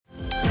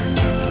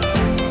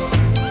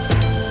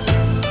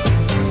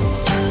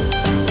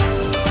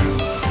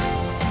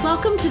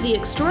the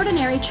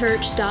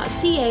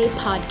extraordinarychurch.ca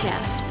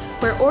podcast,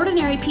 where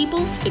ordinary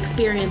people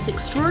experience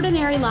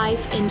extraordinary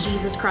life in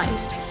Jesus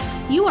Christ.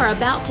 You are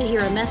about to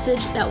hear a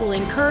message that will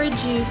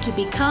encourage you to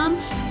become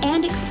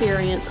and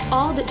experience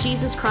all that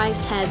Jesus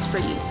Christ has for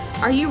you.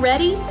 Are you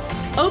ready?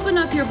 Open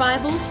up your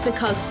Bibles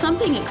because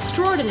something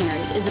extraordinary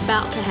is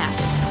about to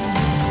happen.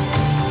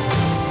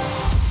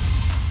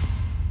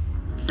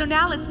 So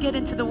now let's get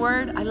into the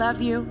Word. I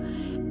love you.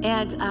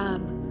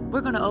 And we're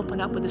going to open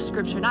up with a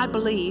scripture. And I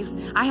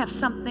believe I have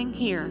something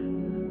here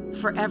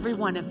for every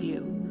one of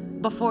you.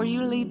 Before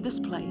you leave this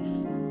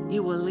place,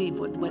 you will leave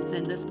with what's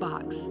in this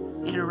box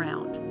and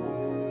around.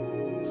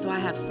 So I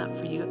have something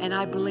for you. And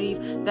I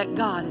believe that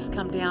God has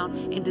come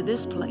down into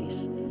this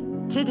place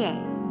today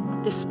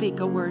to speak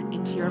a word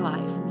into your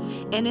life.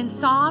 And in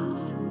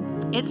Psalms,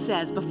 it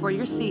says, before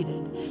you're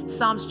seated,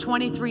 Psalms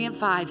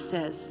 23:5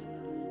 says,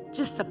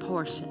 just a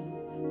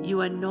portion,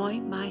 you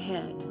anoint my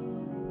head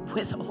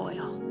with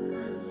oil.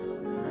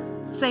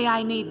 Say,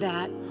 I need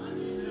that.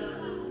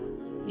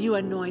 You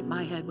anoint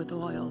my head with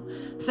oil.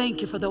 Thank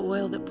you for the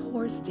oil that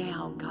pours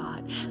down,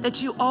 God,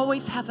 that you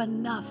always have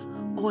enough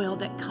oil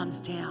that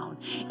comes down.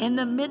 In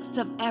the midst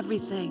of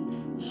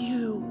everything,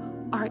 you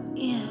are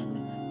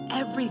in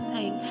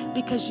everything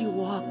because you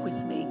walk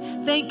with me.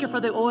 Thank you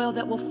for the oil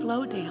that will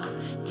flow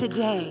down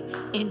today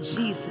in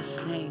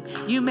Jesus' name.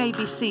 You may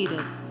be seated.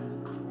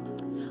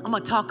 I'm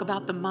going to talk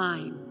about the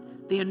mind,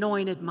 the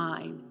anointed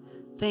mind.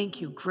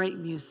 Thank you. Great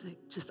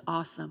music. Just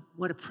awesome.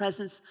 What a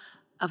presence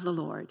of the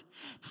Lord.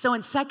 So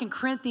in 2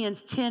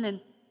 Corinthians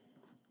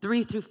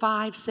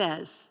 10:3-5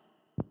 says,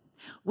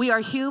 we are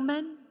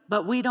human,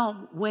 but we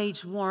don't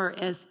wage war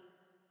as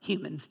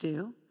humans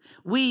do.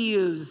 We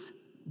use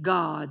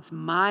God's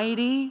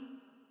mighty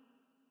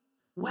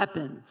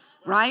weapons,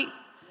 right?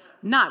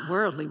 Not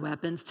worldly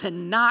weapons, to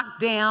knock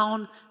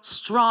down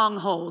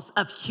strongholds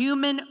of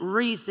human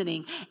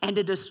reasoning and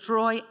to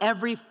destroy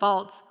every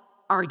false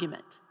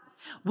argument.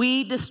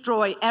 We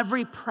destroy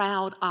every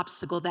proud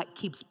obstacle that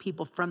keeps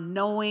people from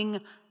knowing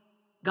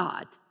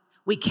God.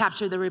 We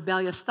capture the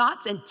rebellious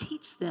thoughts and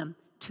teach them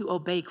to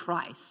obey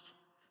Christ.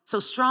 So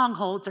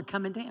strongholds are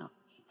coming down.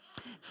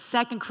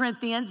 2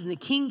 Corinthians in the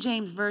King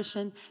James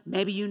Version,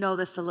 maybe you know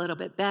this a little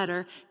bit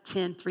better,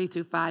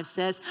 10:3-5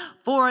 says,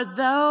 for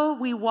though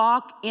we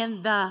walk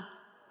in the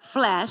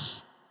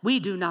flesh, we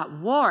do not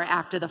war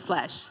after the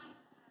flesh.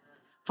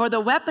 For the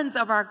weapons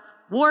of our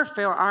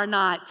warfare are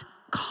not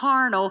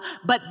carnal,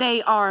 but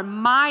they are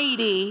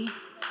mighty.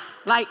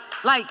 Like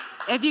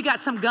if you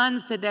got some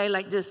guns today,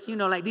 like just,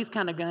 like these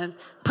kind of guns,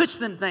 push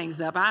them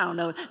things up. I don't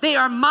know. They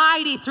are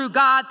mighty through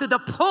God, through the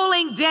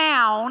pulling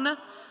down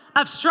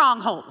of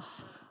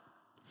strongholds.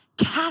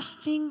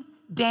 Casting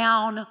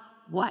down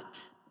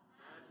what?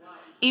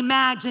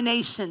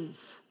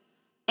 Imaginations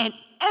and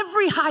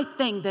every high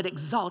thing that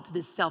exalted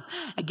itself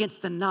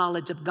against the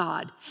knowledge of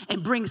God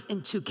and brings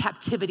into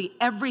captivity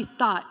every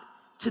thought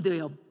to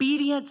the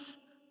obedience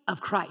of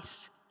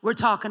Christ. We're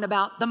talking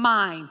about the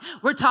mind.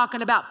 We're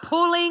talking about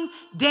pulling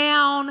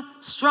down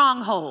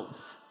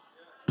strongholds.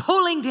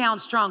 Pulling down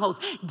strongholds.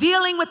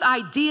 Dealing with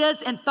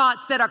ideas and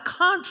thoughts that are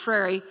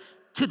contrary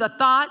to the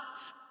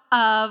thoughts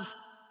of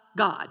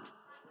God.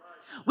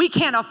 We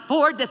can't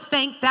afford to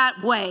think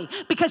that way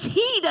because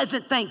He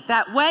doesn't think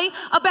that way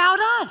about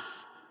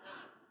us.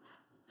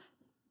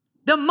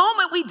 The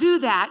moment we do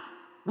that,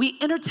 we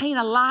entertain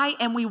a lie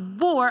and we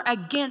war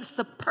against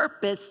the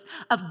purpose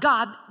of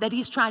God that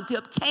He's trying to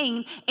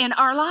obtain in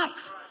our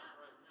life.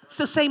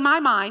 So say,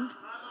 my mind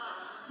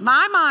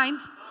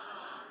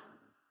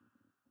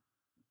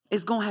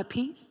is going to have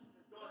peace.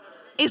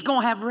 It's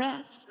going to have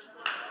rest.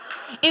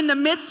 In the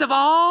midst of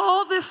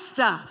all this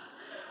stuff,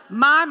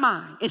 my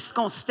mind is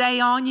going to stay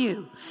on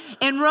you.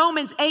 In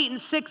Romans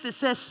 8:6, it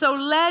says, so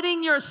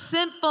letting your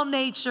sinful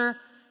nature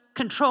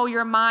control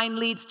your mind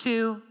leads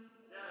to,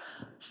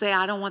 say,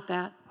 I don't want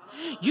that.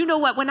 You know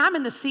what? When I'm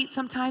in the seat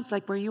sometimes,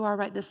 like where you are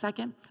right this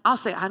second, I'll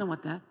say, I don't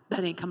want that.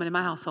 That ain't coming in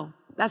my household.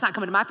 That's not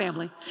coming to my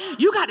family.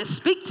 You got to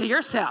speak to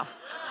yourself.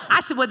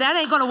 I said, well, that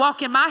ain't going to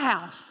walk in my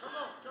house.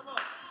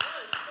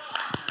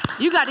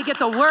 You got to get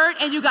the word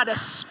and you got to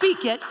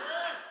speak it.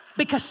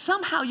 Because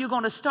somehow you're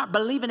going to start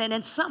believing it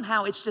and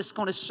somehow it's just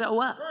going to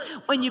show up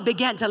when you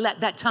begin to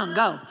let that tongue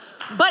go.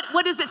 But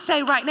what does it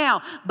say right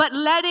now? But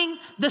letting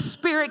the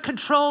Spirit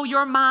control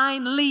your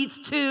mind leads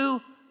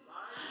to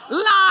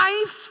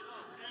life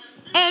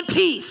and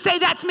peace. Say,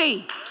 that's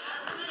me.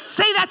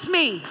 Say, that's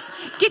me.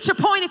 Get your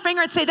pointing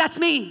finger and say, that's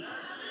me.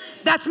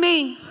 That's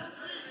me.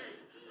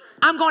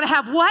 I'm going to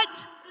have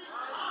what?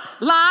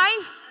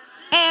 Life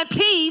and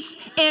peace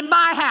in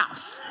my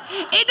house.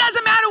 It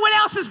doesn't matter what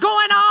else is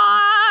going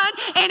on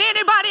in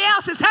anybody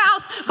else's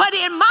house, but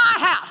in my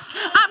house,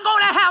 I'm going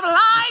to have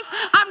life.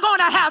 I'm going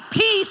to have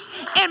peace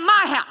in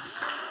my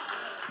house.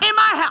 In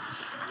my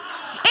house.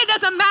 It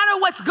doesn't matter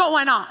what's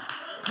going on,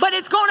 but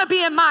it's going to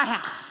be in my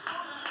house.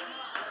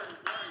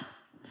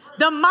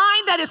 The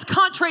mind that is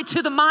contrary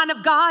to the mind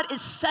of God is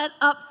set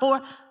up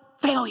for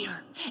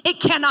failure. It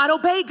cannot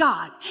obey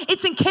God.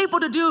 It's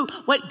incapable to do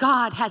what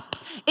God has.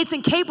 It's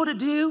incapable to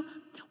do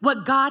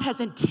what God has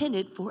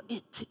intended for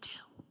it to do.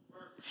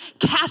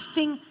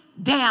 Casting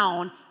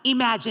down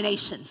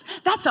imaginations.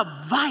 That's a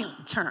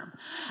violent term.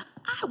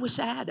 I wish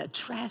I had a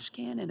trash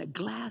can and a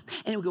glass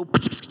and it would go,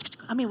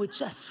 it would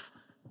just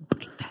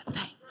break that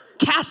thing.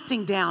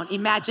 Casting down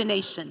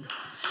imaginations.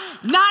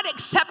 Not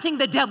accepting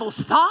the devil's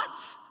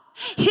thoughts,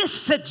 his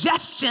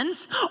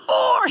suggestions,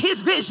 or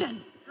his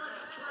vision.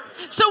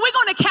 So we're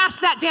going to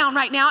cast that down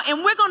right now,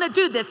 and we're going to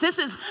do this. This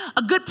is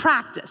a good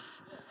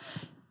practice.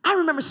 I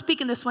remember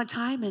speaking this one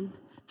time, and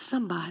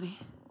somebody,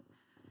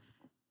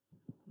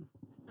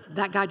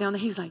 that guy down there,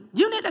 he's like,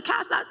 you need to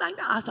cast that thing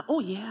down. I was like, oh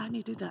yeah, I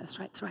need to do that. That's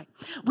right.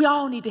 We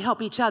all need to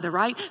help each other,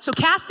 right? So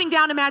casting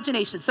down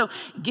imagination. So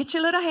get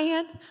your little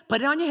hand,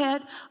 put it on your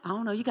head. I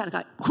don't know, you got to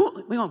go,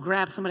 we're going to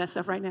grab some of that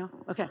stuff right now.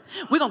 Okay,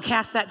 we're going to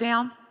cast that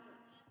down,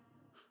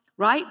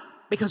 right?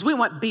 Because we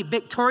want to be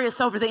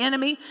victorious over the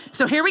enemy.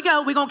 So here we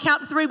go. We're going to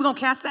count to 3. We're going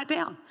to cast that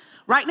down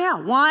right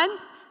now. 1,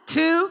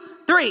 2,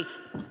 3.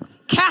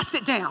 Cast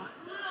it down.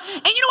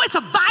 And you know, it's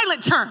a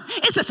violent term.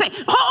 It's a say,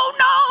 oh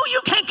no,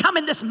 you can't come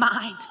in this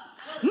mind.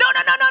 No.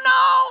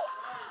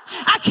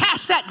 I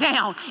cast that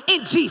down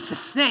in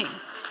Jesus' name.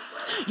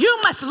 You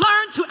must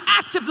learn to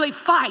actively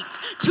fight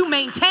to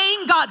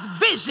maintain God's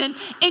vision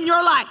in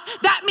your life.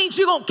 That means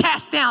you're going to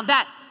cast down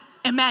that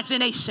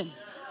imagination.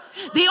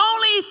 You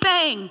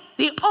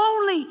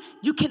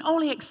can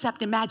only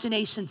accept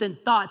imaginations and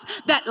thoughts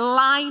that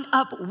line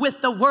up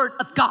with the word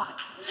of God.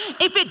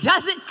 If it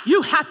doesn't,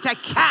 you have to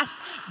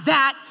cast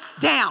that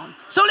down.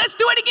 So let's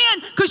do it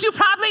again, because you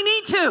probably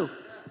need to.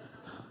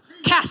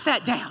 Cast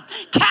that down.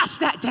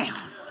 Cast that down.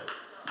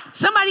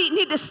 Somebody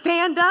need to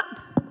stand up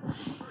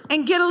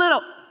and get a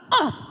little,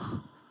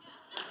 I'm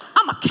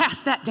going to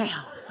cast that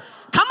down.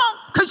 Come on,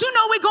 because you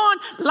know we're going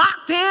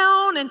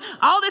lockdown and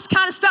all this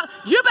kind of stuff.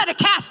 You better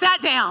cast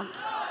that down.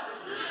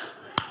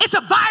 It's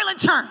a violent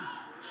term.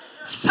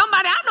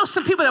 I know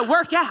some people that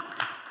work out.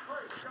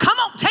 Come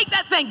on, take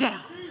that thing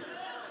down.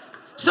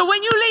 So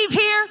when you leave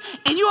here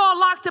and you all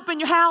locked up in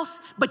your house,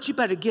 but you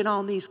better get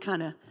on these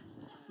kind of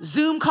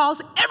Zoom calls.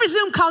 Every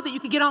Zoom call that you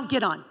can get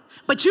on.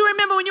 But you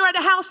remember when you were at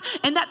the house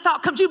and that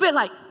thought comes, you be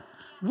like,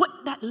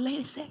 what that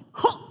lady said?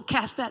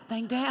 Cast that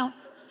thing down.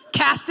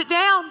 Cast it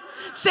down.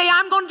 Say,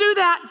 I'm going to do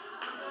that.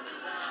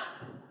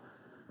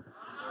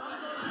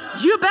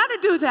 You better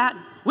do that.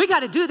 We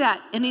got to do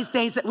that in these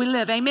days that we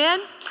live. Amen?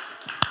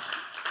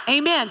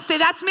 Amen. Say,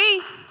 that's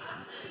me.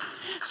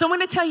 So I'm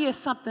going to tell you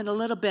something a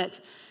little bit.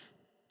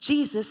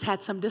 Jesus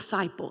had some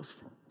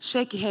disciples.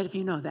 Shake your head if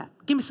you know that.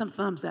 Give me some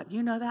thumbs up.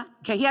 You know that?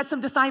 Okay, he had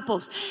some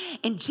disciples.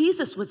 And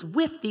Jesus was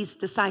with these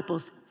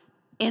disciples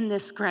in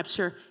this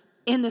scripture,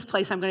 in this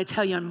place I'm going to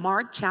tell you in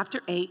Mark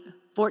chapter 8,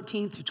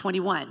 14 through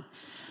 21.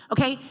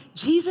 Okay,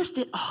 Jesus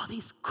did all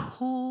these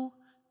cool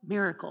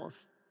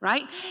miracles,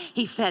 right?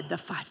 He fed the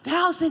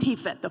 5,000, he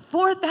fed the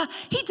 4,000.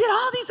 He did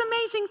all these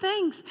amazing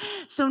things.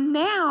 So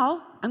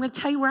now, I'm going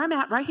to tell you where I'm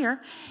at right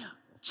here.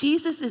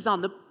 Jesus is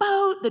on the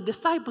boat, the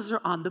disciples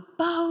are on the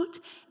boat,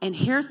 and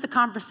here's the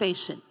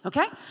conversation,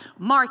 okay?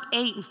 Mark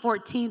 8 and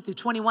 14 through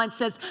 21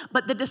 says,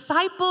 but the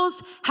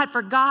disciples had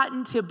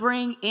forgotten to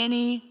bring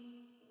any,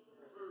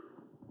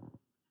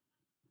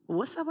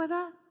 what's up with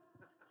that?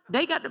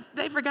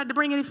 They forgot to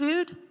bring any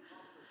food?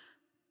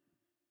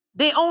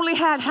 They only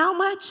had how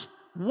much?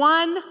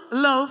 1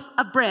 loaf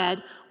of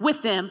bread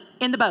with them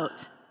in the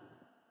boat.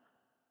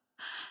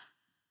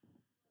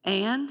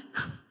 And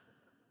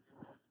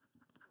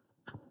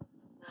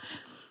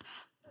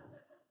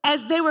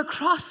as they were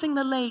crossing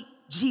the lake,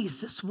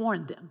 Jesus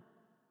warned them.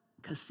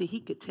 Because see, he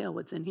could tell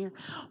what's in here.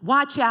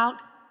 Watch out,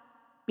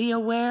 be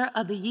aware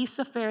of the yeast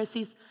of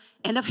Pharisees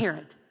and of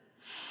Herod.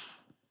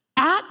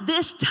 At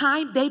this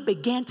time, they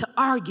began to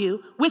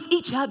argue with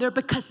each other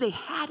because they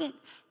hadn't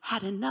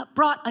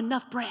brought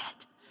enough bread.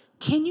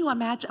 Can you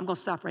imagine? I'm going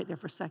to stop right there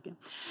for a second.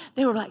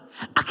 They were like,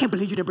 I can't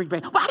believe you didn't bring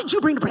bread. Why did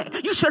you bring the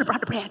bread? You should have brought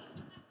the bread.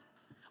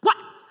 What?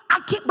 I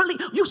can't believe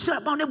you should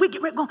have on there. We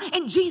get ready to go.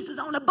 And Jesus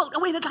on the boat.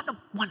 And we got the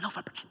 1 loaf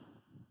of bread.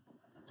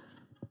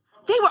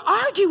 They were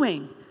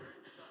arguing.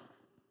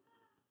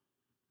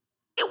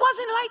 It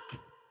wasn't like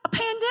a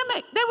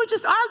pandemic. They were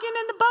just arguing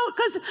in the boat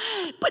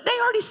but they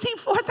already seen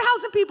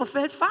 4,000 people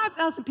fed,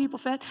 5,000 people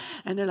fed.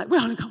 And they're like, we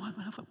only got 1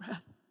 loaf of bread.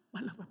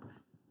 1 loaf of bread.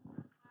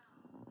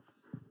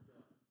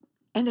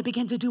 And they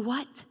began to do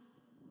what?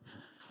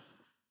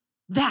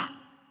 That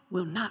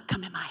will not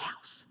come in my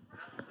house.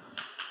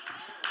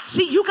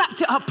 See, you got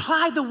to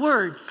apply the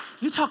word.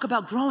 You talk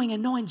about growing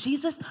and knowing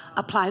Jesus,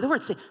 apply the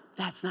word. Say,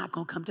 that's not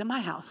going to come to my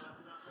house.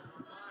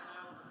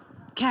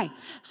 Okay,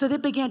 so they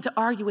began to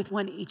argue with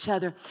each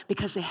other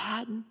because they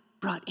hadn't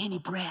brought any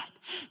bread.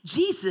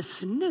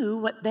 Jesus knew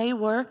what they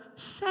were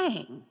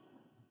saying.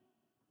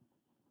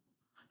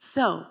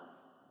 So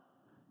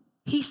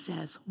he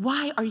says,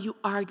 why are you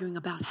arguing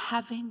about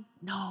having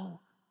no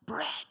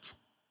bread?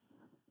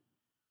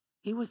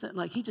 He wasn't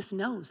like, he just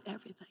knows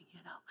everything,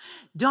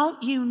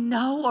 Don't you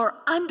know or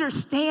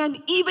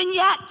understand even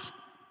yet?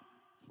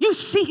 You've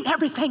seen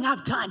everything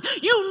I've done.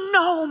 You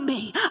know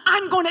me.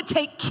 I'm going to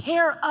take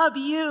care of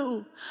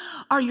you.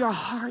 Are your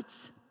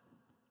hearts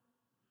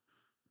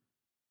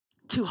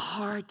too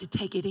hard to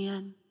take it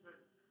in.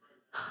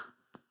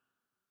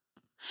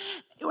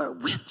 They were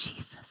with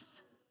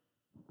Jesus.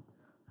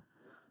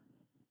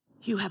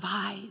 You have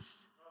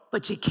eyes,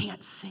 but you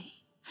can't see.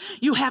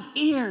 You have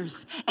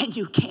ears, and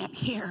you can't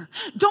hear.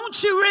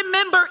 Don't you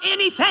remember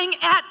anything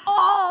at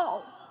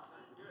all?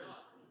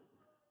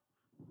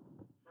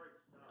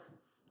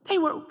 They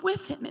were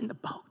with him in the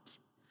boat.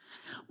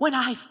 When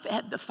I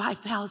fed the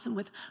 5,000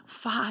 with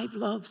 5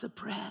 loaves of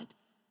bread,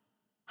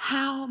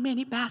 how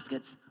many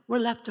baskets were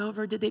left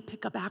over did they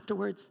pick up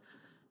afterwards?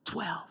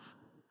 12,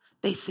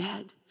 they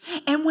said.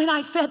 And when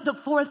I fed the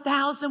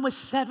 4,000 with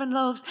 7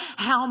 loaves,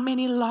 how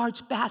many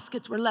large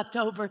baskets were left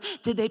over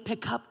did they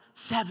pick up?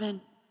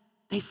 7,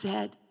 they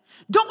said.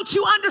 Don't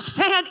you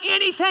understand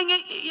anything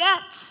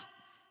yet?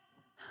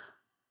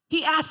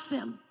 He asked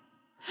them.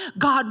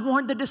 God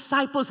warned the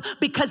disciples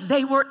because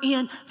they were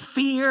in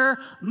fear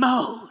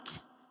mode.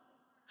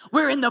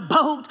 We're in the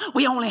boat.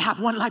 We only have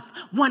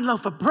one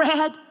loaf of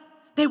bread.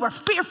 They were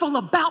fearful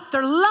about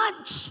their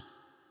lunch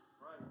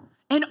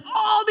and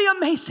all the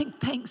amazing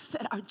things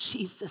that our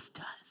Jesus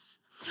does.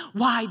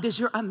 Why does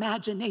your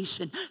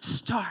imagination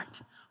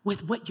start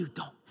with what you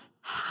don't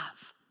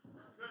have?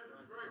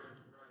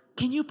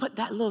 Can you put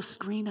that little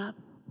screen up?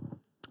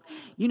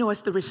 You know,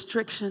 it's the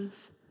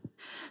restrictions.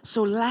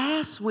 So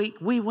last week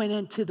we went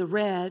into the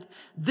red.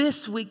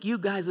 This week you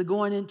guys are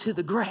going into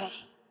the gray.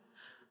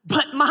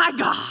 But my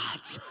God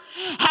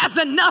has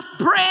enough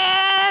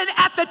bread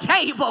at the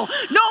table.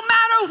 No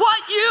matter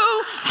what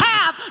you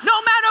have,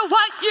 no matter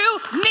what you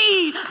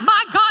need,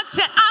 my God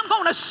said, I'm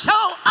going to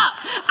show up.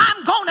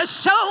 I'm going to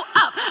show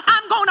up.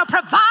 I'm going to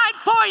provide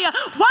for you.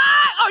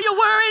 Why are you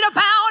worried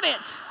about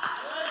it?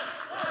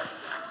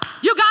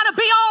 You got to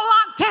be all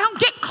locked down.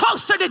 Get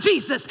closer to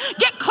Jesus.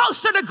 Get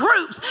closer to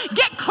groups.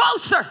 Get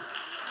closer.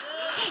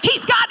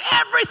 He's got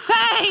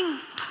everything.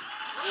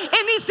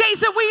 In these days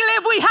that we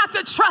live, we have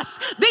to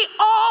trust the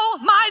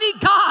Almighty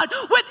God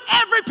with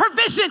every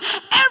provision,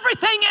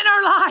 everything in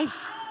our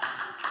life.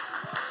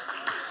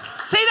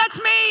 Say, that's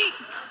me.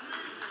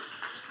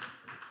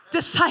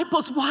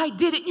 Disciples, why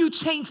didn't you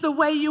change the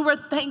way you were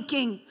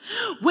thinking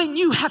when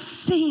you have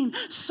seen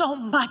so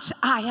much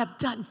I have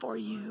done for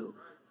you?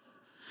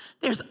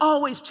 There's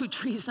always 2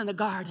 trees in the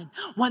garden,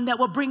 one that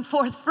will bring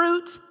forth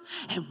fruit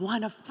and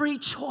one of free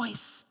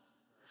choice.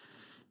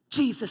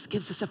 Jesus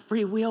gives us a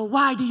free will.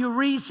 Why do you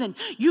reason?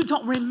 You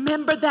don't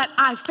remember that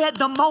I fed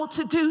the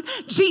multitude?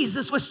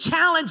 Jesus was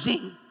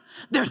challenging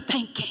their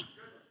thinking.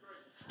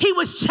 He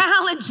was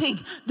challenging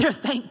their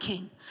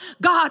thinking.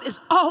 God is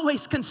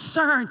always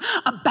concerned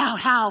about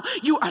how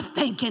you are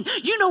thinking.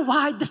 You know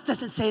why? This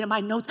doesn't say it in my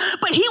notes,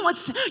 but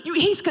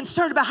he's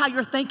concerned about how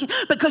you're thinking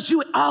because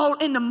you all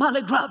in the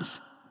mullet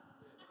grubs.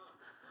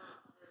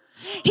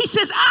 He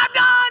says, I've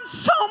done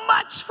so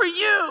much for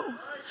you.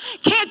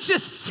 Can't you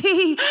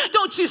see?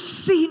 Don't you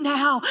see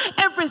now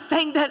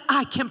everything that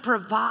I can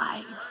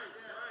provide?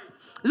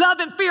 Love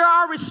and fear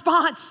are our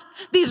response.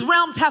 These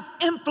realms have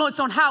influence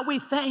on how we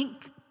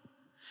think.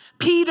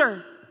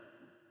 Peter,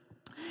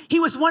 he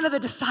was one of the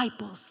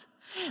disciples.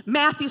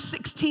 Matthew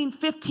 16,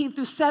 15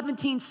 through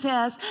 17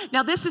 says,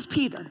 now this is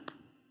Peter.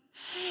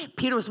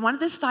 Peter was one of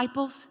the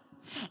disciples,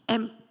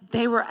 and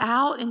they were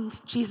out, and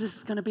Jesus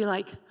is going to be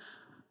like,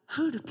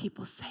 who do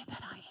people say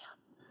that I am?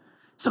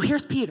 So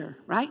here's Peter,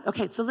 right?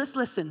 Okay, so let's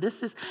listen.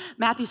 This is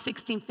Matthew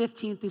 16,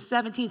 15 through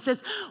 17. It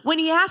says, when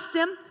he asked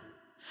them,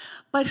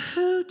 but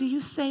who do you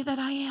say that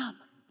I am?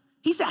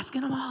 He's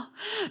asking them all.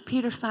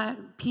 Peter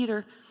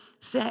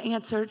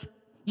answered,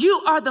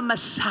 you are the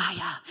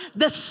Messiah,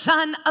 the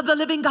Son of the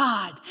living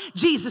God.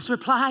 Jesus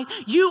replied,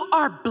 you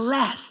are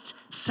blessed,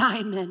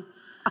 Simon,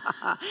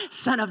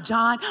 son of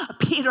John.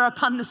 Peter,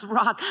 upon this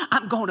rock,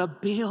 I'm going to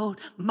build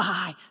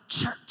my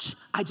church.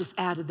 I just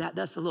added that.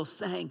 That's a little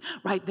saying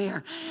right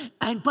there.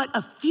 But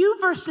a few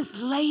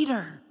verses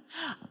later,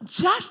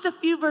 just a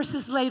few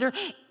verses later,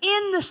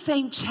 in the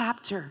same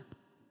chapter,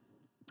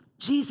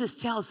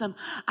 Jesus tells them,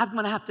 I'm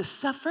going to have to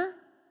suffer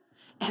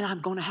and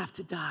I'm going to have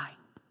to die.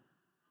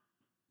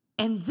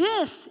 And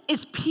this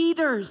is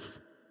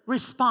Peter's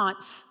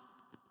response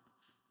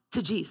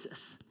to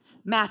Jesus.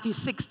 Matthew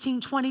 16,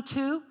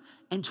 22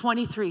 and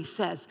 23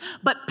 says,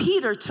 but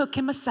Peter took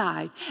him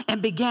aside and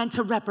began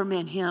to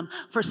reprimand him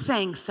for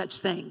saying such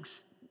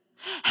things.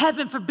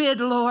 Heaven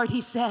forbid, Lord,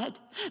 he said,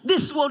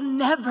 this will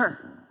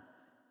never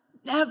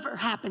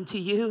happen to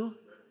you.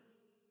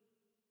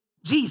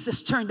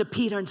 Jesus turned to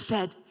Peter and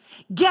said,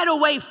 get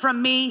away from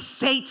me,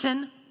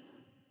 Satan.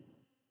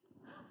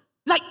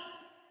 Like,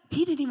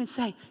 he didn't even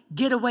say,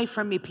 get away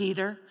from me,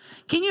 Peter.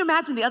 Can you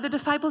imagine the other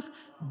disciples?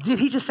 Did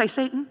he just say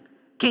Satan?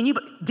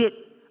 Did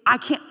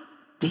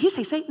he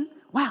say Satan?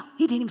 Wow,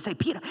 he didn't even say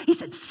Peter. He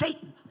said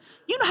Satan.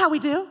 You know how we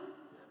do.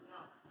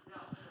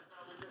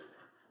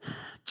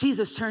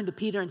 Jesus turned to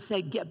Peter and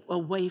said, get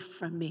away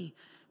from me,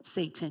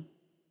 Satan.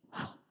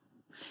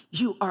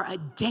 You are a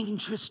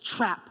dangerous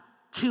trap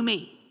to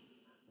me.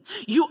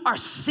 You are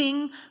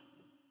seeing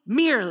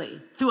merely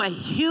through a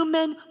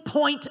human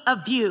point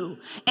of view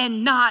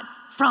and not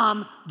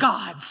from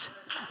God's.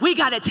 We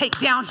got to take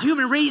down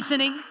human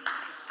reasoning.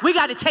 We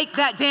got to take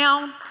that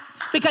down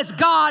because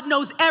God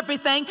knows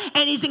everything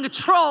and he's in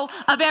control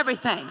of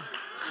everything.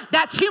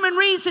 That's human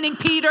reasoning,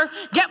 Peter.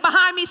 Get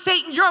behind me,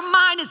 Satan. Your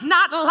mind is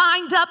not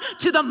lined up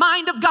to the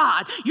mind of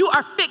God. You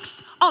are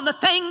fixed on the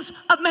things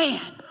of man.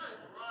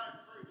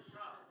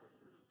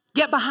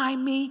 Get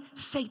behind me,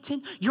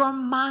 Satan. Your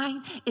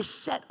mind is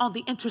set on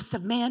the interests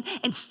of man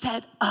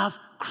instead of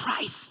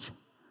Christ.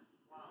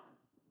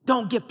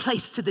 Don't give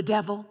place to the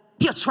devil.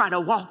 He'll try to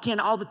walk in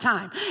all the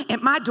time.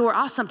 At my door,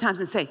 I'll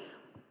sometimes say,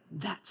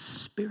 that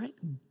spirit,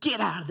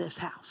 get out of this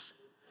house.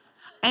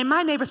 And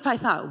my neighbors probably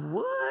thought,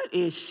 what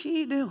is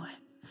she doing?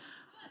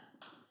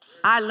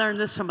 I learned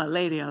this from a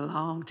lady a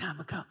long time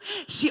ago.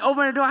 She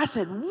opened her door. I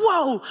said,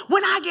 whoa,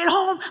 when I get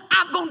home,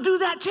 I'm going to do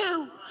that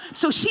too.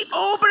 So she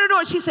opened her door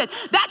and she said,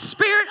 that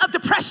spirit of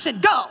depression,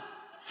 go.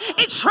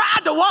 It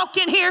tried to walk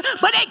in here,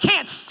 but it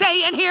can't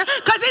stay in here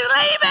because it's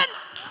leaving.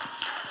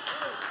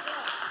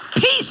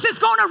 Peace is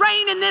going to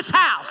reign in this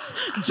house.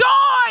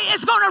 Joy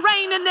is going to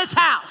reign in this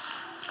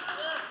house.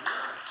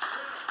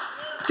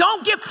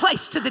 Don't give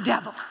place to the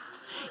devil.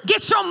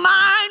 Get your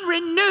mind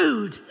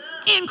renewed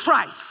in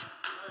Christ.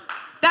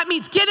 That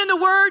means get in the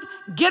Word,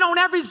 get on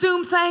every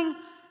Zoom thing,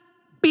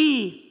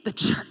 be the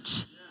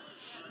church.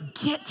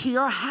 Get to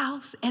your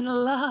house and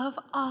love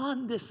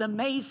on this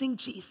amazing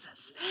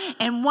Jesus.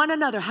 And one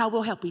another, how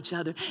we'll help each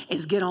other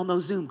is get on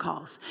those Zoom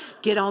calls,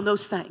 get on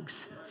those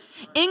things.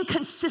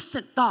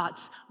 Inconsistent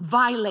thoughts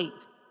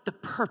violate the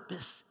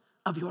purpose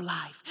of your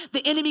life.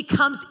 The enemy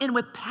comes in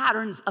with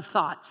patterns of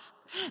thoughts.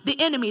 The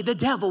enemy, the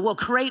devil, will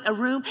create a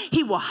room.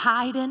 He will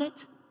hide in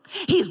it.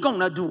 He's going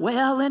to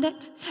dwell in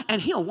it,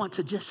 and he'll want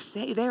to just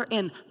stay there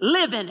and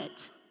live in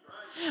it.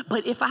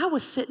 But if I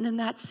was sitting in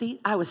that seat,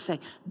 I would say,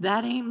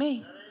 that ain't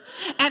me.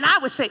 And I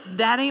would say,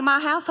 that ain't my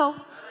household.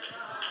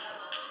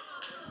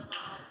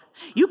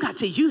 You got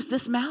to use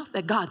this mouth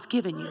that God's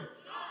given you.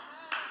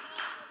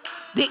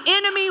 The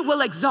enemy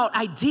will exalt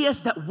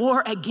ideas that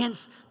war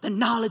against the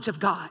knowledge of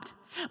God.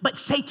 But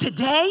say,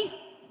 today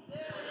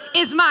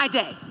is my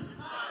day.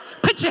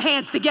 Put your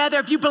hands together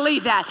if you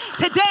believe that.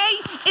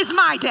 Today is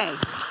my day.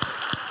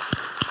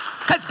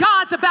 Because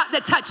God's about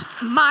to touch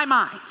my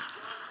mind.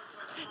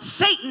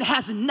 Satan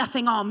has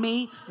nothing on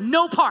me,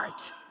 no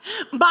part.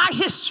 My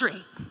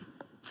history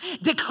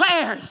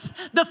declares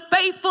the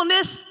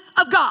faithfulness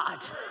of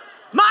God.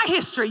 My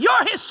history,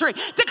 your history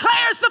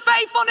declares the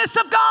faithfulness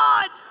of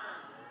God.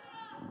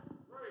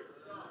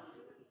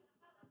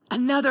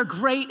 Another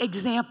great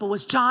example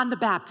was John the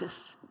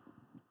Baptist.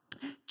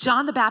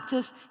 John the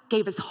Baptist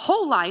gave his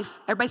whole life,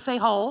 everybody say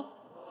whole,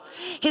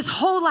 his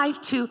whole life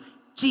to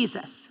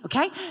Jesus,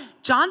 okay?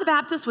 John the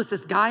Baptist was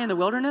this guy in the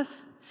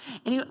wilderness,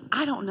 and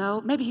I don't know,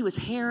 maybe he was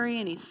hairy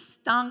and he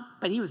stunk,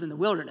 but he was in the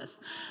wilderness.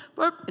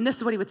 And this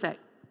is what he would say,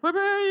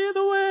 prepare ye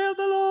the way of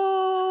the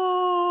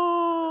Lord.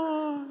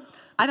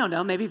 I don't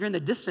know, maybe if you're in the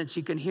distance,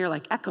 you can hear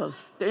like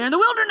echoes. They're in the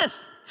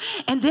wilderness.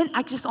 And then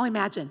I just only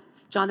imagine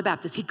John the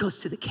Baptist, he goes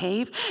to the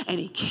cave and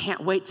he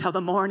can't wait till the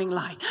morning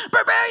light.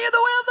 Prepare ye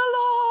the way of the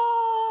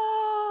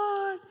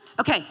Lord.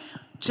 Okay,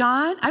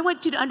 John, I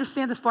want you to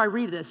understand this before I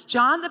read this.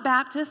 John the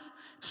Baptist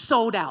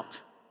sold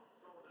out.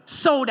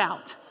 Sold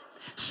out.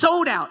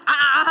 Sold out.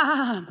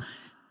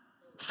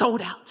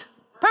 Sold out.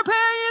 Prepare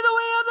ye the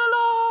way of the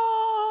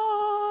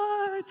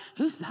Lord.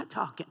 Who's that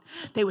talking?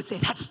 They would say,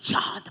 that's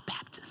John the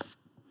Baptist.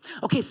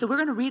 Okay, so we're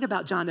going to read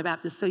about John the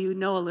Baptist so you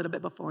know a little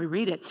bit before we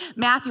read it.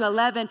 Matthew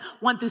 11,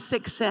 1 through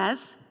 6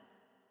 says,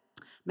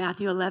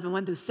 Matthew 11,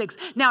 1 through 6.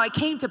 Now it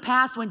came to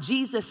pass when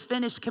Jesus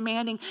finished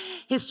commanding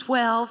his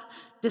 12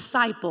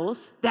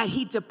 disciples that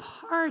he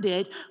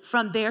departed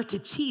from there to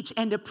teach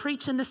and to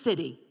preach in the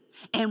city.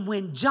 And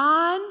when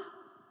John,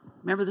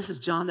 remember this is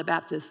John the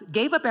Baptist,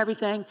 gave up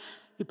everything,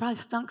 he probably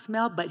stunk,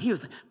 smelled, but he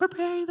was like,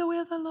 prepare the way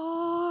of the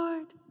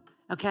Lord.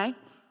 Okay?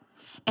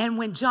 And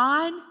when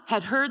John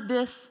had heard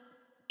this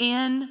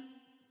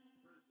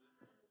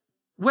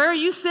where are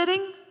you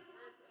sitting?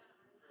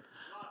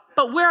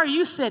 But where are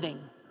you sitting?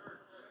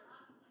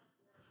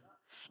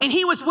 And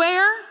he was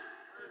where?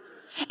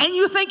 And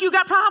you think you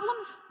got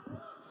problems?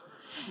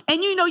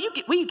 And you know,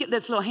 when you get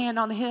this little hand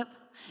on the hip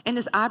and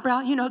this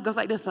eyebrow, you know, it goes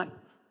like this, like,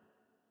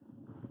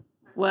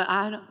 well,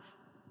 I don't.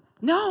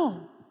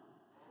 No.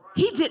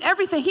 He did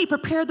everything. He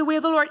prepared the way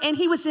of the Lord. And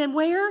he was in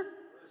where?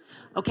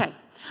 Okay.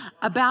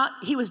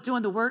 He was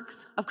doing the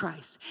works of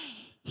Christ.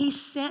 He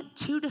sent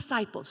 2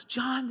 disciples.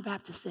 John the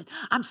Baptist said,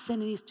 I'm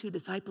sending these 2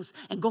 disciples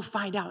and go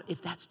find out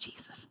if that's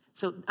Jesus.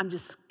 So I'm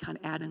just kind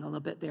of adding a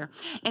little bit there.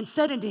 And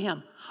said unto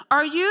him,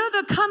 are you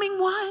the coming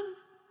one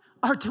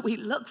or do we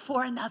look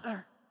for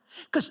another?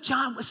 Because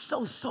John was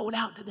so sold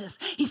out to this.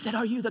 He said,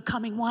 are you the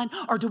coming one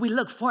or do we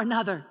look for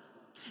another?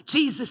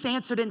 Jesus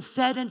answered and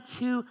said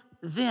unto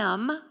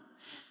them,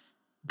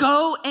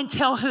 go and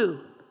tell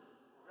who?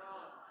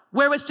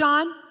 Where was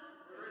John?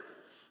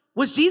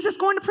 Was Jesus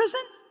going to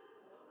prison?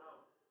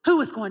 Who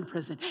was going to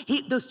prison?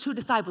 Those 2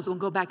 disciples will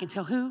go back and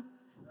tell who?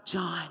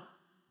 John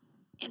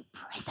in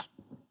prison.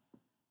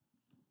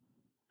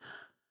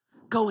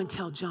 Go and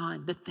tell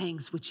John the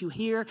things which you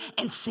hear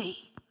and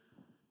see.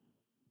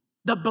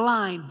 The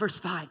blind, verse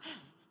 5,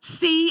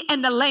 see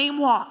and the lame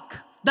walk.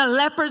 The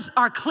lepers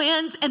are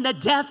cleansed and the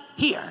deaf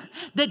hear.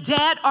 The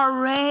dead are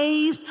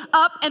raised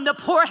up and the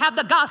poor have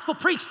the gospel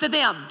preached to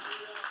them.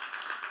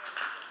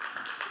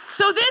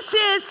 So this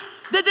is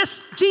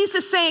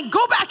Jesus saying,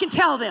 go back and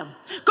tell them.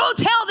 Go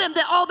tell them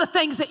that all the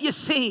things that you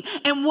see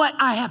and what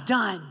I have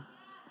done.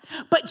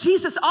 But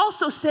Jesus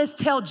also says,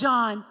 tell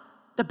John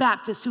the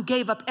Baptist who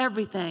gave up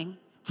everything,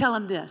 tell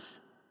him this.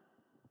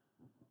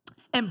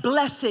 And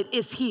blessed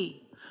is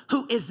he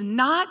who is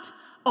not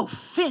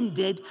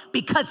offended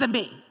because of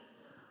me.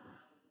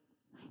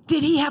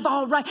 Did he have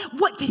all right?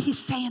 What did he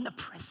say in the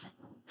prison?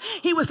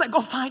 He was like,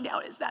 go find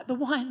out, is that the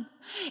one?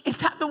 Is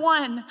that the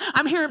one?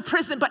 I'm here in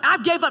prison, but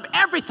I've gave up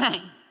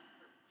everything.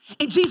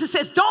 And Jesus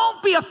says,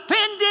 don't be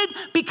offended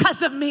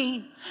because of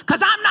me,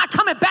 because I'm not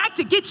coming back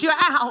to get you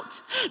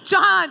out.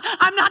 John,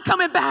 I'm not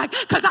coming back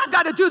because I've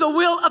got to do the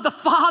will of the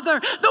Father.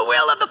 The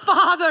will of the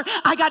Father,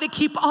 I got to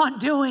keep on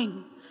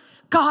doing.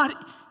 God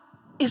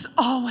is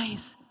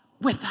always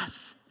with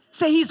us.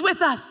 Say, he's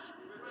with us.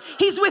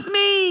 He's with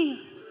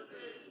me.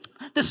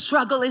 The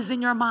struggle is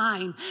in your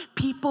mind.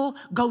 People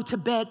go to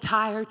bed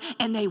tired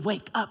and they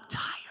wake up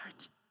tired.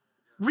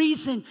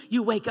 Reason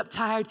you wake up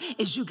tired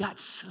is you got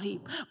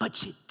sleep,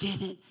 but you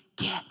didn't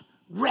get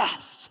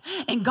rest.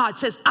 And God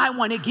says, I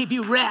want to give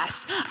you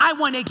rest. I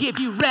want to give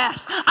you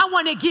rest. I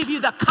want to give you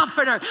the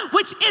comforter,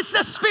 which is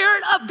the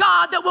Spirit of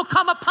God that will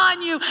come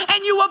upon you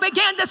and you will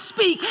begin to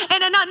speak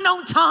in an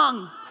unknown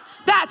tongue.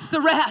 That's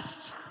the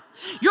rest.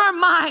 Your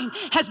mind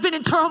has been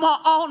in turmoil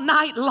all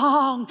night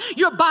long.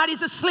 Your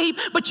body's asleep,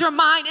 but your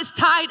mind is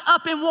tied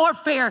up in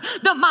warfare.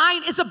 The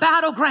mind is a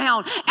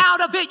battleground.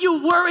 Out of it,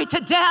 you worry to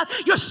death.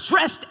 You're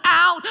stressed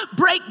out,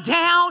 break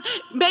down,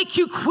 make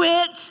you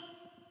quit.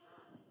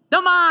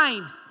 The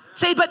mind.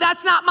 Say, but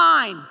that's not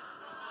mine.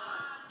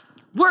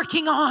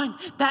 Working on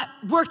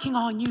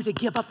you to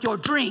give up your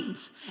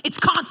dreams. It's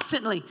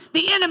constantly.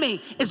 The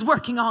enemy is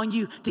working on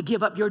you to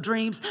give up your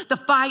dreams. The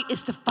fight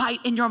is to fight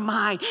in your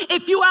mind.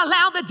 If you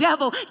allow the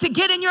devil to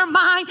get in your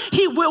mind,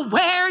 he will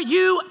wear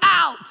you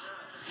out.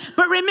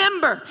 But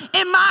remember,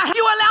 if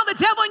you allow the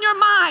devil in your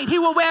mind, he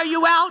will wear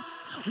you out.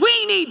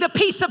 We need the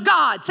peace of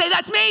God. Say,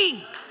 that's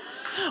me.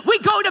 We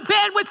go to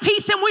bed with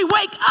peace and we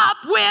wake up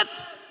with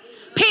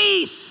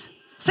peace.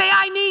 Say,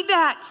 I need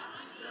that.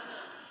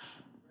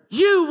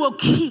 You will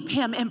keep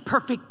him in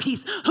perfect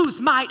peace, whose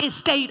mind is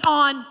stayed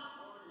on.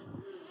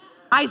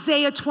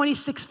 Isaiah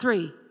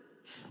 26:3.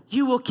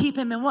 You will keep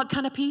him in what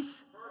kind of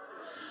peace?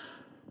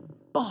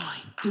 Boy,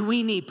 do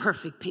we need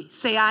perfect peace.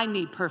 Say, I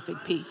need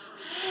perfect peace.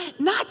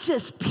 Not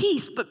just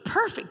peace, but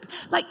perfect.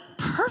 Like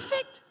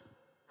perfect?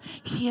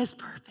 He is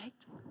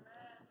perfect.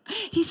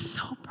 He's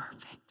so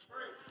perfect.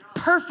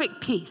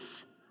 Perfect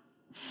peace.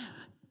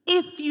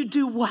 If you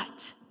do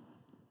what?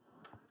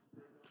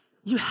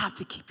 You have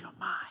to keep your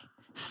mind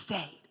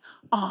stayed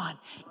on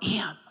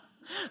him.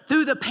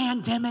 Through the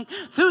pandemic,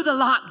 through the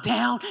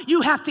lockdown,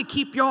 you have to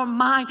keep your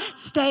mind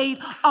stayed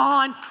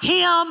on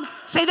him.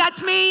 Say,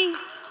 that's me.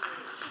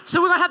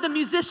 So we're going to have the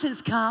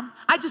musicians come.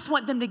 I just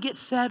want them to get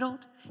settled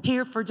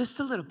here for just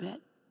a little bit.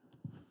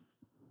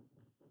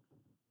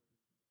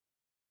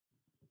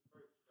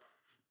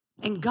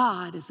 And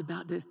God is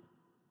about to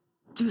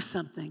do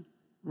something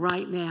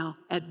right now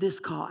at this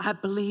call. I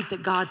believe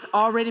that God's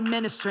already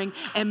ministering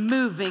and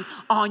moving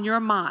on your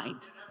mind.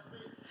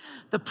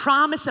 The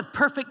promise of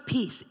perfect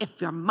peace,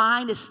 if your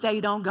mind is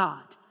stayed on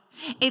God.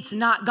 It's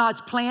not God's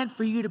plan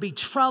for you to be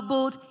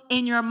troubled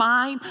in your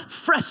mind,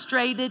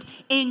 frustrated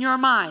in your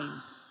mind.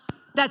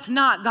 That's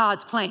not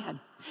God's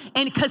plan.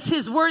 And because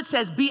his word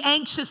says, be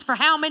anxious for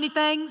how many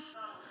things?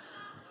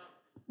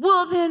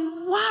 Well,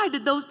 then why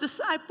did those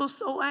disciples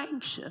so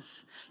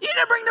anxious? You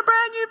didn't bring the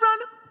bread, you brought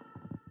it.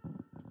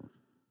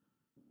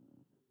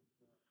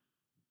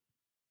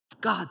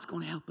 God's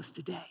going to help us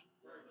today.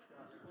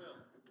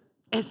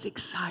 It's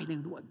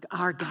exciting what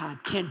our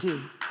God can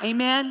do.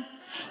 Amen.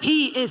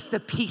 He is the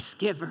peace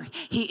giver.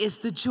 He is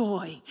the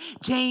joy.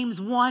 James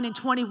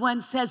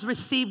 1:21 says,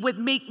 receive with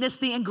meekness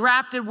the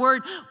engrafted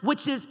word,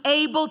 which is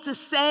able to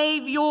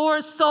save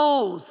your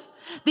souls.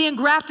 The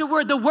engrafted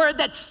word, the word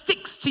that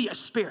sticks to your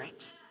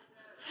spirit.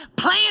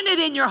 Plant it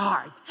in your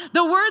heart.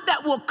 The word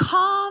that will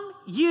calm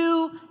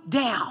you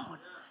down.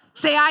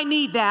 Say, I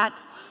need that.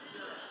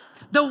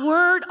 The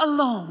word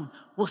alone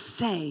will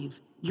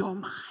save your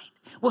mind.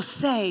 Will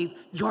save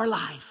your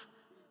life.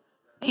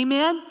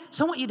 Amen?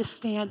 So I want you to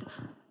stand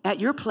at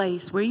your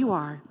place where you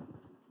are.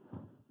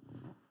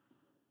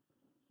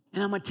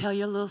 And I'm going to tell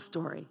you a little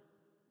story.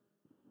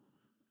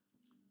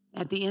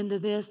 At the end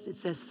of this, it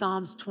says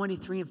Psalms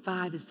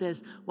 23:5. It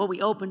says, what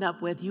we opened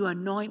up with, you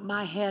anoint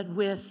my head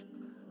with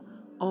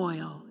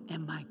oil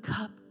and my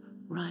cup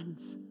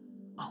runs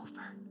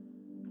over.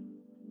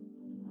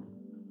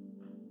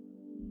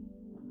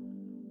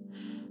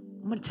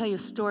 I'm going to tell you a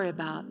story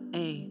about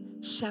a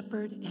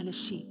shepherd and a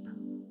sheep.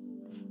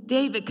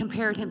 David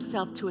compared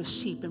himself to a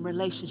sheep in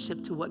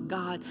relationship to what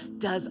God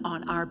does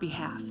on our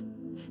behalf.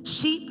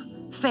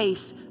 Sheep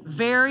face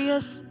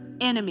various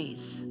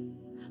enemies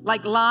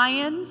like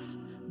lions,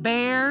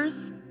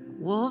 bears,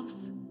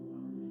 wolves.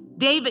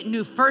 David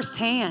knew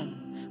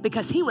firsthand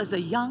because he was a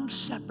young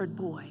shepherd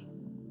boy.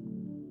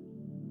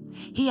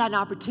 He had an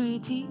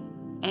opportunity,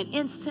 an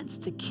instance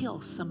to kill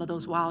some of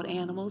those wild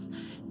animals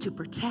to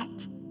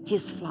protect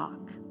his flock.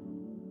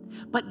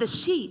 But the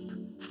sheep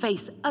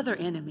face other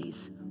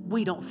enemies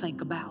we don't think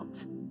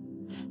about.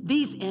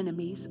 These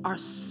enemies are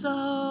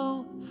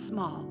so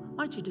small.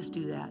 Why don't you just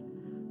do that?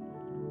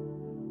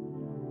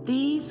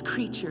 These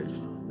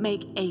creatures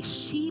make a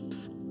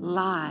sheep's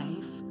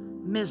life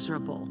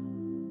miserable.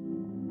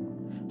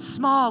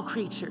 Small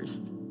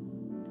creatures,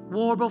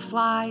 warble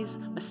flies,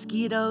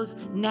 mosquitoes,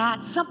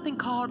 gnats, something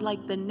called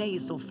like the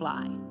nasal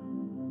fly.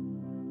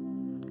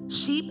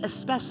 Sheep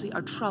especially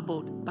are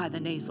troubled by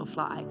the nasal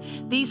fly.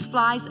 These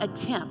flies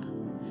attempt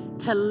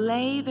to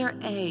lay their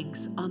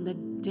eggs on the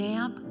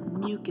damp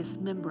mucous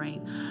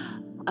membrane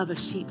of a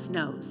sheep's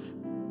nose.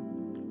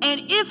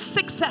 And if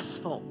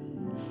successful,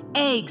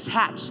 eggs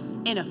hatch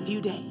in a few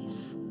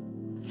days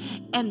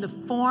and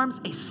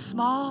forms a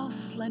small,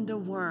 slender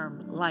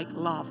worm like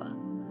larva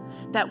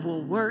that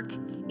will work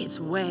its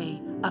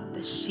way up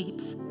the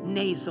sheep's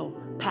nasal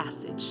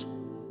passage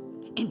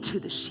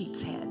into the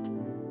sheep's head,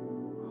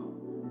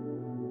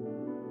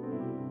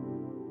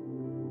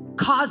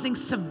 causing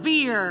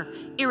severe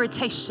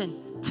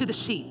irritation to the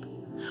sheep.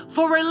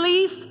 For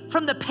relief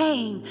from the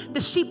pain, the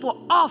sheep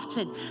will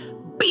often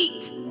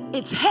beat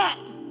its head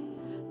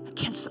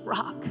against the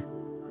rock.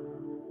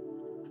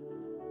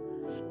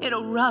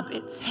 It'll rub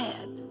its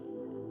head,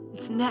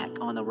 its neck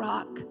on the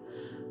rock,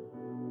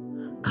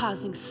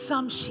 causing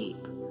some sheep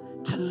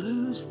to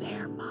lose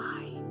their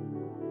mind.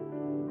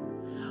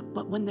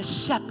 But when the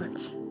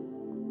shepherd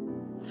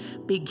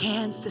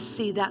begins to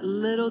see that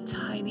little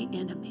tiny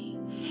enemy,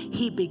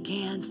 he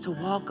begins to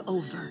walk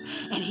over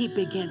and he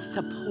begins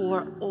to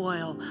pour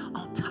oil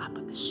on top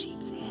of the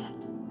sheep's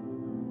head.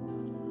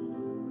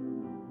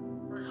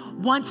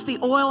 Once the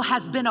oil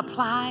has been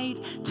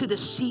applied to the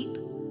sheep's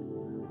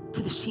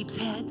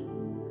head,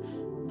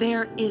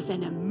 there is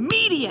an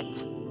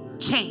immediate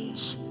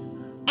change.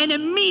 An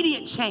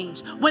immediate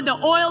change when the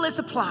oil is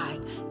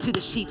applied to the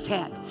sheep's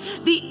head.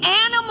 The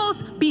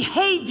animal's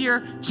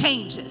behavior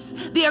changes.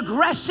 The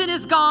aggression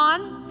is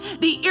gone.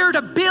 The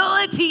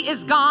irritability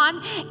is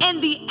gone.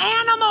 And the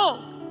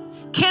animal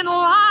can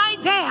lie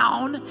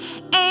down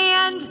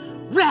and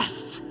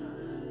rest.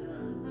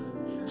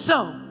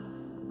 So,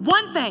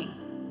 one thing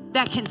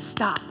that can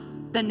stop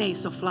the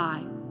nasal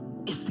fly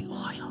is the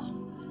oil.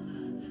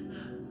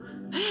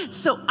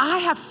 So I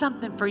have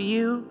something for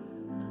you.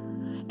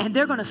 And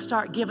they're going to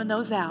start giving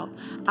those out.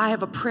 I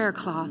have a prayer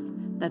cloth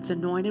that's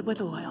anointed with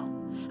oil.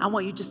 I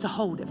want you just to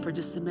hold it for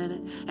just a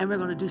minute, and we're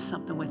going to do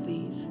something with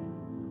these.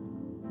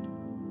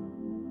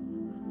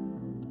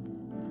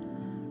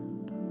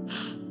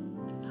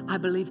 I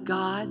believe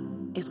God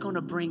is going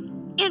to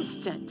bring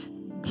instant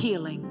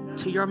healing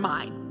to your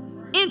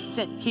mind.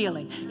 Instant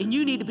healing. And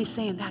you need to be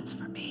saying, that's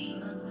for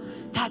me.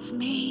 That's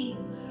me.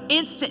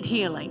 Instant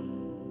healing.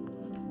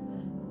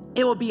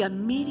 It will be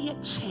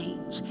immediate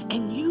change,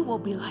 and you will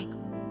be like,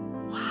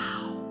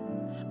 wow,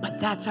 but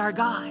that's our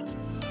God.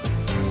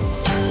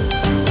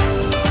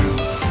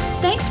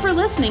 Thanks for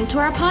listening to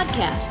our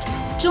podcast.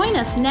 Join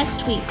us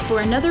next week for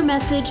another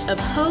message of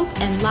hope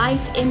and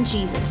life in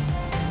Jesus.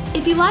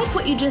 If you like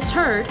what you just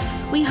heard,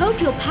 we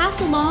hope you'll pass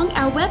along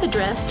our web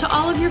address to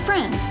all of your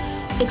friends,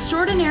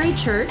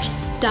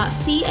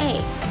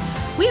 extraordinarychurch.ca.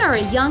 We are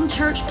a young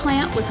church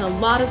plant with a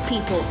lot of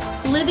people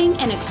living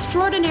an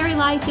extraordinary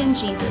life in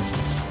Jesus.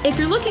 If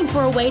you're looking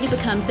for a way to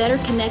become better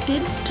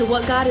connected to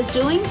what God is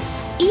doing,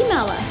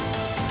 email us,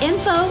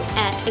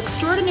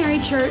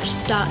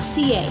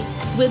 info@extraordinarychurch.ca.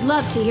 We'd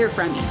love to hear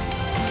from you.